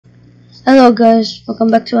Hello guys,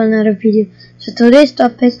 welcome back to another video. So today's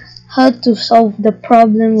topic, how to solve the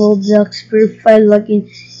problem Roblox verified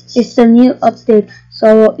login. It's a new update.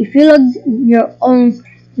 So if you log your own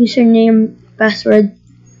username, password,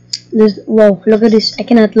 wow, look at this, I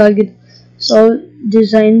cannot log it. So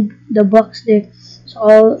design the box there.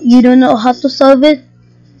 So you don't know how to solve it?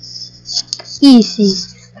 Easy.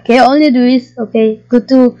 Okay, all you do is, go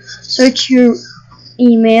to search your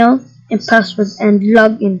email and password and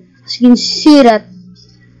log in. As you can see that,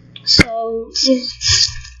 so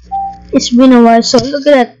it's been a while, so look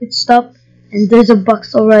at that, it stopped and there's a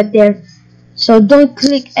box all right there. So don't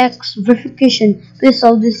click X verification, please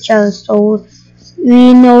solve this challenge so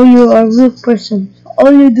we know you are a real person. So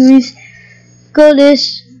all you do is go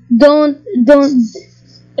this, don't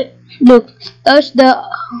look, touch the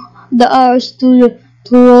R's to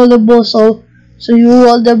roll the ball, so you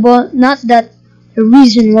roll the ball, not that. The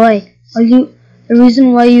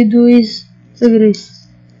reason why you do is, look at this.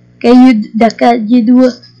 Okay, the cat, you do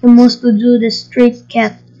the most to do the straight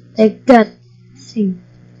cat like that thing.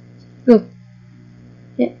 Look,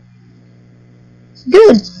 yeah,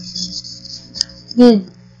 good.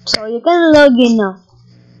 So you can log in now.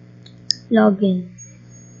 Log in.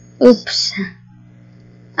 Oops.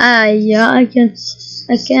 Yeah, I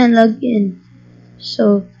can log in.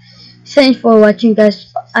 So thanks for watching,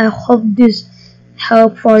 guys. I hope this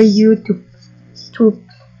help for you to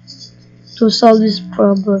solve this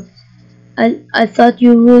problem. I thought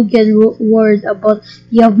you will get worried about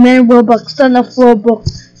you have many Robux, ton of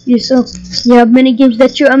Robux. You have many games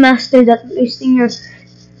that you're a master that wasting your.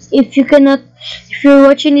 If you're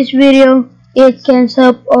watching this video, it can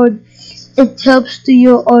help or it helps to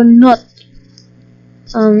you or not.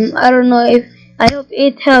 I don't know if I hope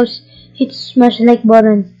it helps. Hit smash like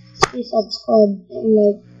button. Please subscribe and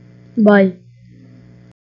like. Bye.